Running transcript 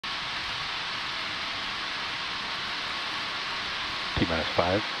T-minus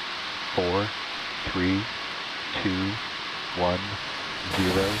 5, 4, 3, 2, 1,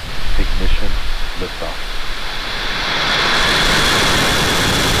 0. Ignition. Liftoff.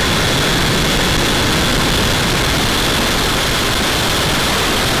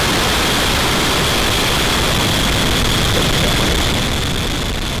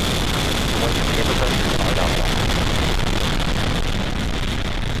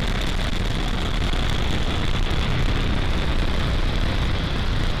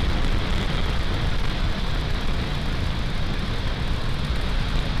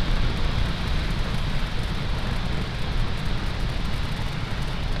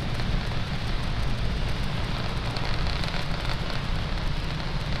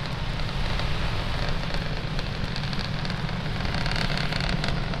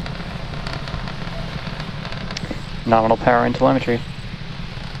 Nominal power and telemetry.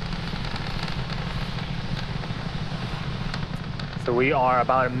 So we are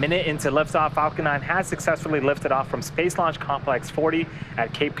about a minute into liftoff. Falcon 9 has successfully lifted off from Space Launch Complex 40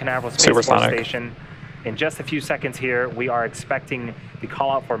 at Cape Canaveral Space Force Station. In just a few seconds here, we are expecting the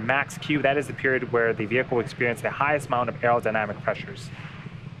call out for max Q. That is the period where the vehicle will experience the highest amount of aerodynamic pressures.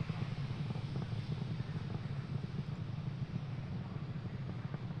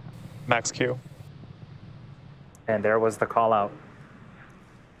 Max Q. And there was the call out.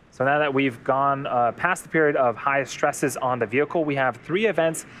 So now that we've gone past the period of high stresses on the vehicle, we have 3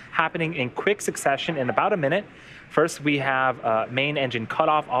 events happening in quick succession in about a minute. First, we have main engine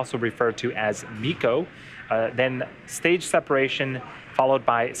cutoff, also referred to as MECO. Then stage separation, followed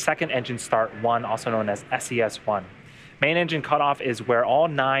by second engine start 1, also known as SES1. Main engine cutoff is where all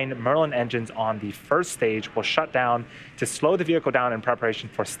 9 Merlin engines on the first stage will shut down to slow the vehicle down in preparation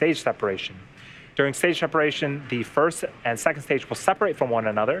for stage separation. During stage separation, the first and second stage will separate from one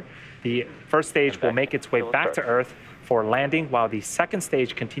another. The first stage will make its way back to Earth for landing, while the second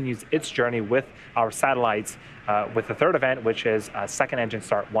stage continues its journey with our satellites with the third event, which is second engine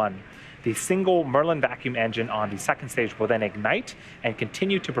start 1. The single Merlin vacuum engine on the second stage will then ignite and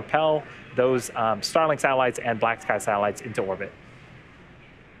continue to propel those Starlink satellites and Blacksky satellites into orbit.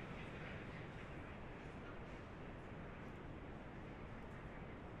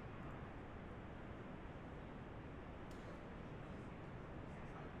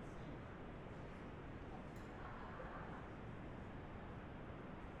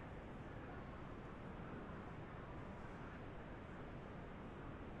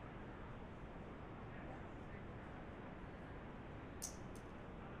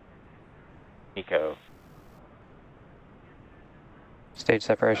 MECO. Stage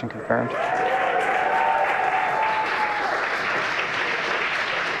separation confirmed.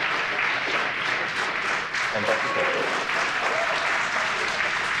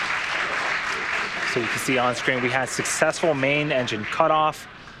 So you can see on screen we had successful main engine cutoff,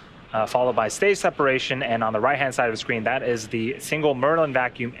 followed by stage separation, and on the right-hand side of the screen, that is the single Merlin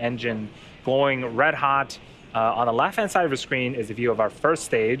vacuum engine glowing red hot. On the left-hand side of the screen is a view of our first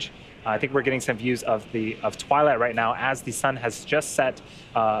stage. I think we're getting some views of twilight right now as the sun has just set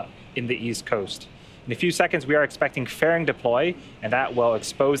in the East Coast. In a few seconds, we are expecting fairing deploy, and that will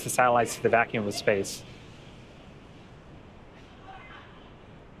expose the satellites to the vacuum of space.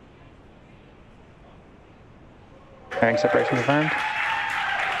 Fairing separation confirmed.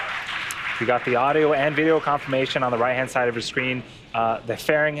 We got the audio and video confirmation on the right-hand side of the screen. The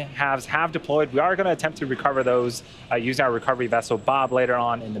fairing halves have deployed. We are going to attempt to recover those using our recovery vessel Bob later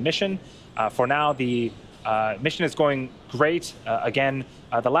on in the mission. For now, the mission is going great. Again,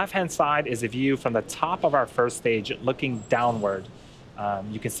 the left-hand side is a view from the top of our first stage looking downward.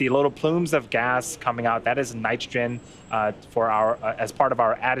 You can see little plumes of gas coming out. That is nitrogen for our as part of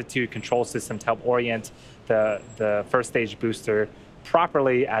our attitude control system to help orient the first stage booster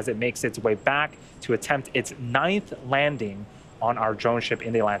properly as it makes its way back to attempt its 9th landing on our drone ship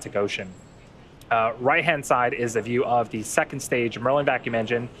in the Atlantic Ocean. Right-hand side is a view of the second stage Merlin vacuum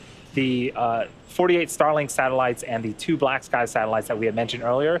engine, the 48 Starlink satellites, and the 2 Blacksky satellites that we had mentioned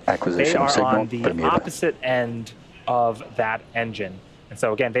earlier. They are on the opposite end of that engine. And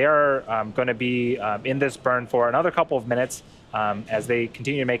so again, they are going to be in this burn for another couple of minutes as they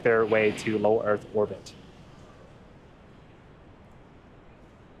continue to make their way to low Earth orbit.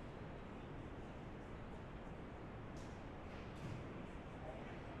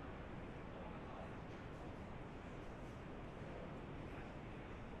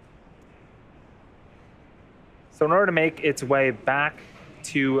 So in order to make its way back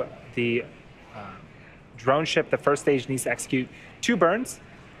to the drone ship, the first stage needs to execute 2 burns.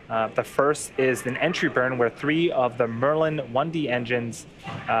 The first is an entry burn where 3 of the Merlin 1D engines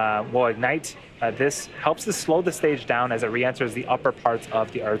will ignite. This helps to slow the stage down as it re-enters the upper parts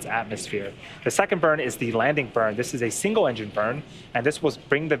of the Earth's atmosphere. The second burn is the landing burn. This is a single engine burn, and this will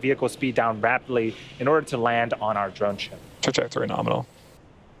bring the vehicle speed down rapidly in order to land on our drone ship. Trajectory nominal.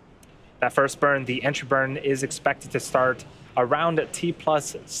 That first burn, the entry burn, is expected to start around T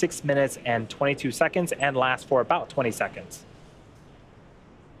plus 6 minutes and 22 seconds and last for about 20 seconds.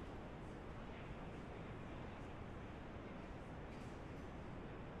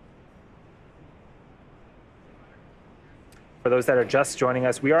 For those that are just joining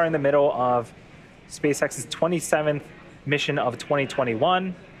us, we are in the middle of SpaceX's 27th mission of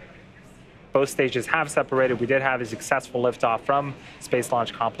 2021. Both stages have separated. We did have a successful liftoff from Space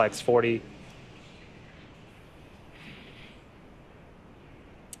Launch Complex 40.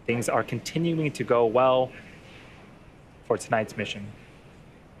 Things are continuing to go well for tonight's mission.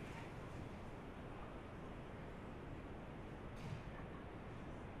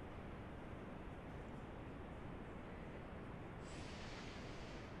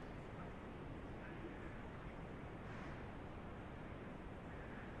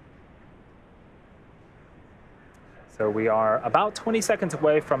 So we are about 20 seconds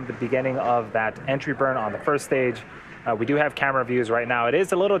away from the beginning of that entry burn on the first stage. We do have camera views right now. It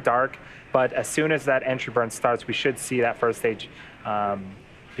is a little dark, but as soon as that entry burn starts, we should see that first stage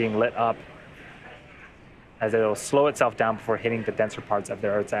being lit up as it'll slow itself down before hitting the denser parts of the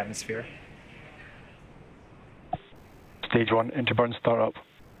Earth's atmosphere. Stage 1, entry burn start up.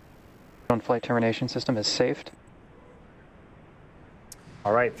 Drone flight termination system is safed.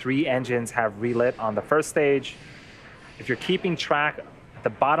 All right, 3 engines have relit on the first stage. If you're keeping track, at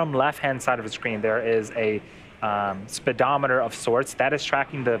the bottom left-hand side of the screen, there is a speedometer of sorts that is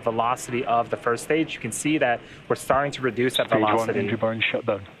tracking the velocity of the first stage. You can see that we're starting to reduce that velocity. Stage 1, entry burn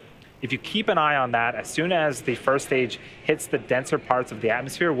shutdown. If you keep an eye on that, as soon as the first stage hits the denser parts of the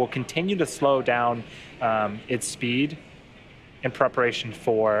atmosphere, we'll continue to slow down its speed in preparation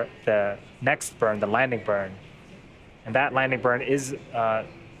for the next burn, the landing burn. And that landing burn is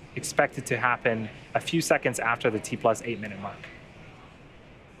expected to happen a few seconds after the T plus 8 minute mark.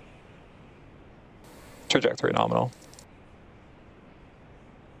 Trajectory nominal.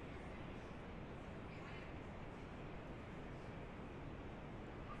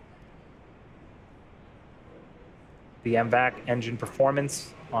 The MVAC engine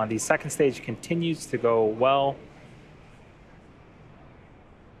performance on the second stage continues to go well.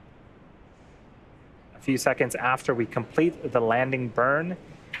 A few seconds after we complete the landing burn,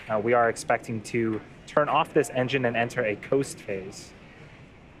 we are expecting to turn off this engine and enter a coast phase.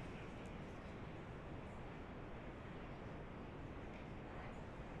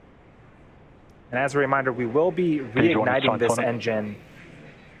 And as a reminder, we will be reigniting this engine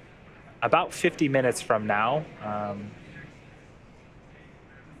about 50 minutes from now.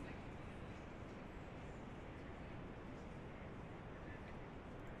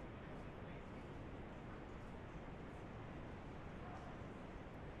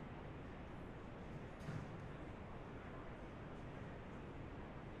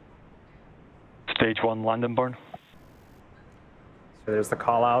 Stage 1, landing burn. So there's the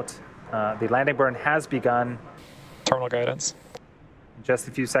call out. The landing burn has begun. Terminal guidance. In just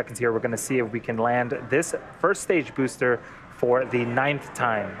a few seconds here, we're going to see if we can land this first stage booster for the 9th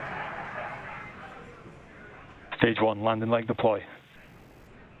time. Stage 1, landing leg deploy.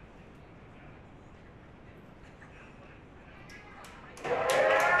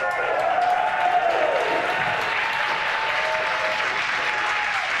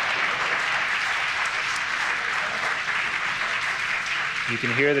 You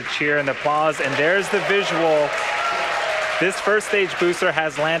can hear the cheer and the applause, and there's the visual. This first stage booster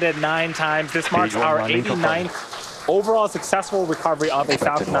has landed 9 times. This marks our 89th overall successful recovery of a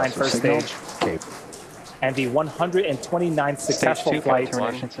Falcon 9 first stage, and the 129th successful flight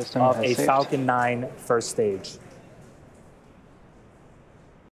of a Falcon 9 first stage.